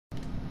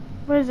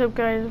What is up,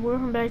 guys?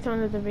 Welcome back to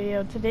another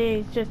video. Today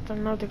is just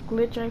another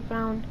glitch I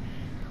found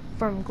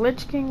from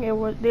Glitch King.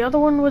 The other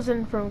one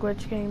wasn't from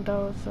Glitch King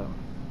though, so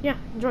yeah,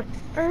 enjoy.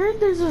 I heard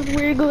there's this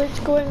weird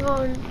glitch going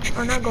on,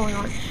 or not going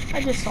on.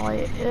 I just saw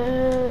it.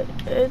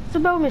 It's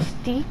about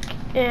Mystique,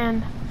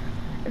 and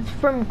it's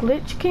from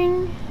Glitch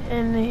King,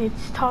 and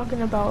it's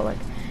talking about like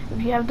if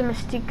you have the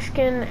Mystique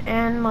skin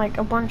and like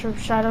a bunch of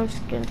shadow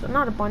skins,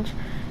 not a bunch,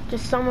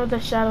 just some of the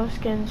shadow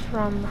skins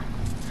from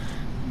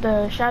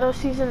the shadow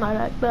season,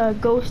 like the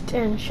ghost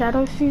and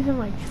shadow season,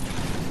 like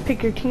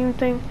pick your team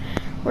thing,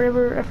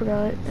 whatever, I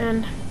forgot it.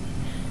 And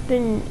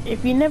then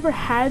if you never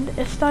had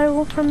a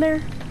style from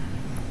there,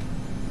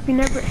 if you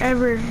never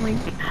ever like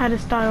had a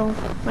style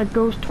like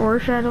ghost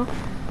or shadow,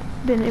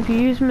 then if you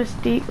use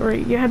Mystique, or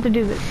you have to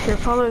do this, here,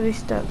 follow these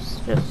steps.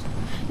 Just,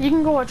 you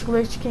can go watch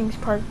Glitch King's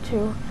part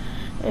 2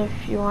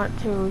 if you want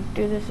to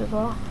do this as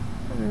well.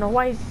 I don't know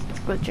why it's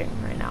glitching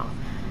right now.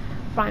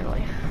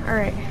 Finally.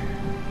 Alright.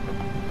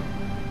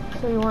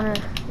 So you want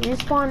to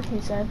respawn,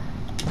 he said.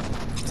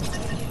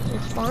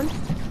 Respawn.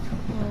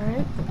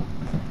 Alright.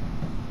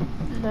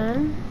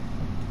 Then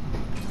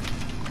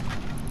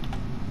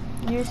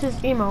use his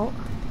emote.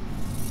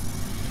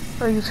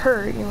 Or use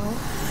her emote.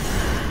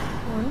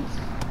 Once.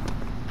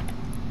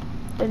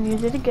 Then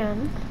use it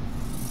again.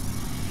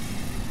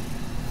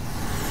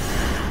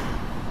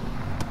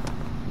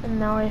 And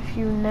now if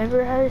you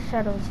never had a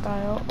shadow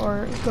style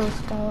or ghost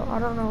style, I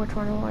don't know which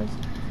one it was,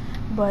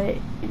 but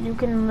you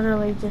can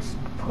literally just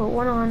put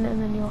one on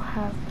and then you'll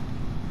have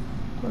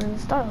one of the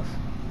styles.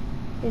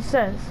 It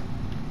says,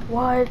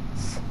 what?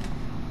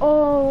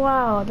 Oh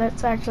wow,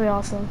 that's actually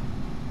awesome.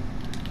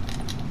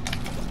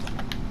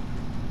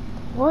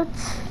 What?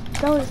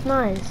 That was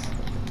nice.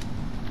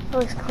 That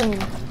looks clean.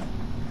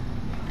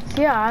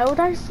 So yeah, I would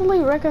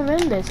actually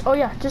recommend this. Oh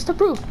yeah, just to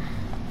prove.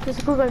 Just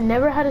to prove I've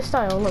never had a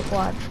style. Look,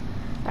 watch.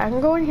 I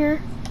can go in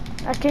here.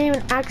 I can't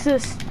even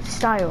access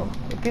style.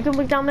 If you can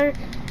look down there,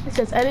 it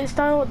says edit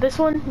style. This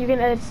one, you can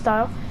edit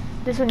style.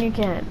 This one you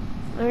can't.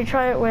 Let me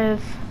try it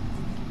with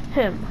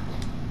him.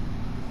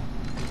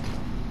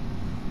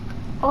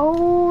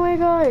 Oh my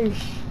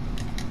gosh.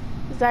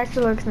 This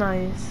actually looks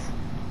nice.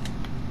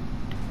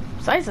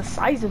 Besides the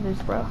size of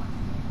this, bro.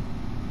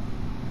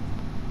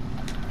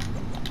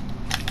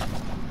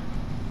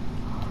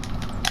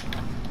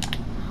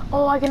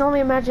 Oh, I can only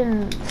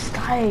imagine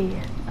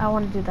Sky. I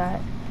want to do that.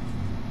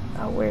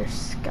 Where's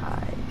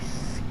Sky?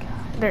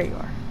 Sky. There you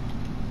are.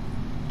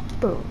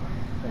 Boom.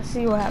 Let's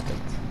see what happens.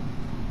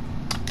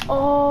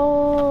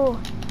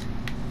 Oh,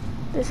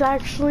 this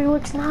actually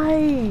looks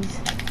nice.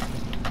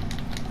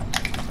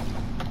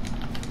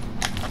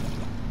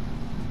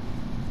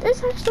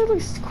 This actually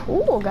looks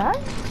cool, guys.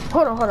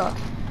 Hold on.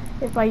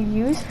 If I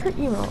use her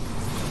emote.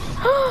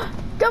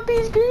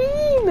 Guppy's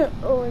green!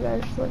 Oh my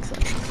gosh, looks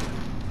nice.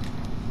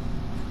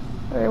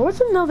 Alright, what's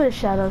another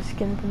shadow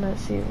skin from that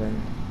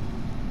season?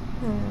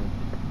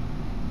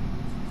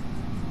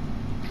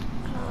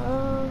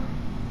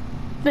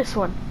 This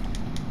one.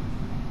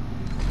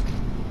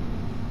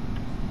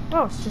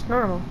 Oh, it's just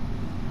normal.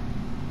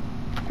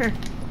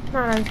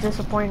 Not as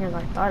disappointing as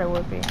I thought it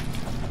would be.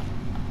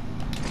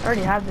 I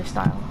already have this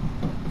style.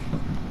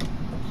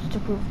 Just to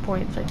prove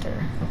points right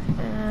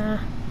there.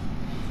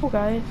 Oh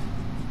guys,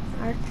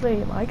 I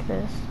actually like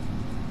this.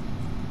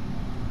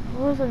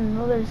 What was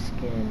another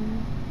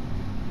skin?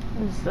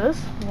 Is this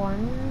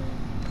one?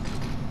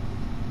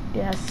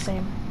 Yeah, it's the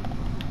same.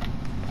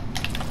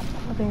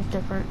 Nothing's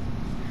different.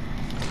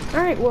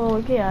 Alright,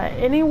 well, yeah,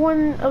 any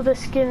one of the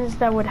skins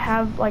that would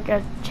have like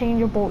a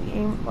changeable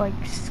aim, like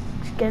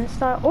skin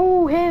style.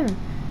 Oh, him!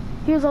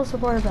 He was also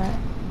part of that.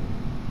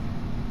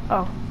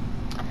 Oh.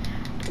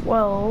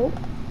 Well,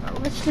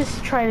 let's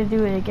just try to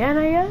do it again,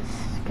 I guess.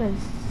 Because,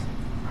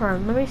 hold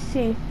on, let me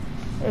see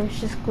if it's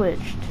just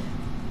glitched.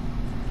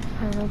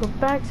 I'm gonna go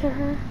back to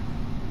her.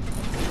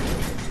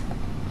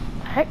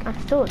 Heck, I'm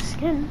still a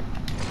skin.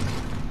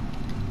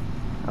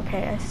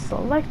 Okay, I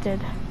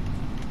selected.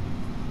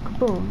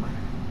 Boom.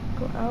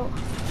 Go out.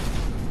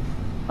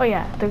 Oh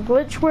yeah, the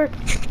glitch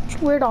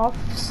weird off,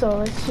 so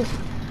let's just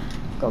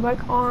go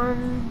back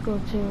on, go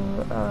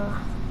to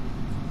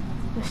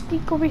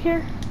Mystique over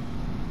here.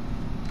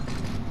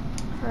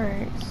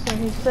 Alright, so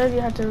he said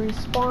you have to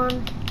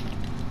respawn.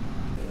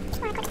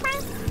 Just wanna click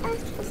spawn, boom,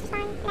 you just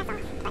spawn, and that's all.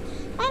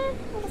 But then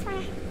you just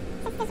wanna,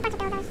 since there's a bunch of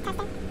dildos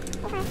testing, you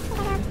just wanna do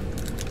those.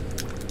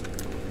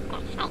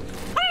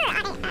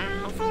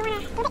 Alright, so you wanna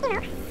do the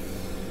emote.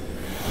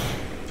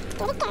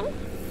 Do it again.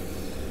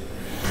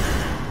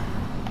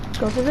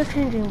 Go to the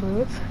changing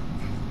booth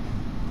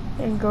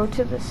and go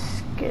to the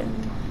skin.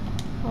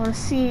 I want to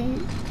see.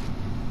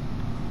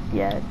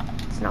 Yeah,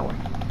 it's not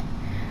working.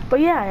 But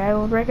yeah, I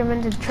would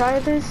recommend to try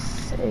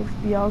this if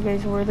y'all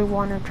guys really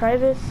want to try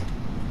this.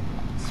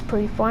 It's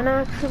pretty fun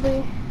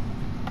actually.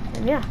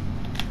 And yeah,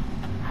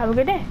 have a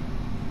good day.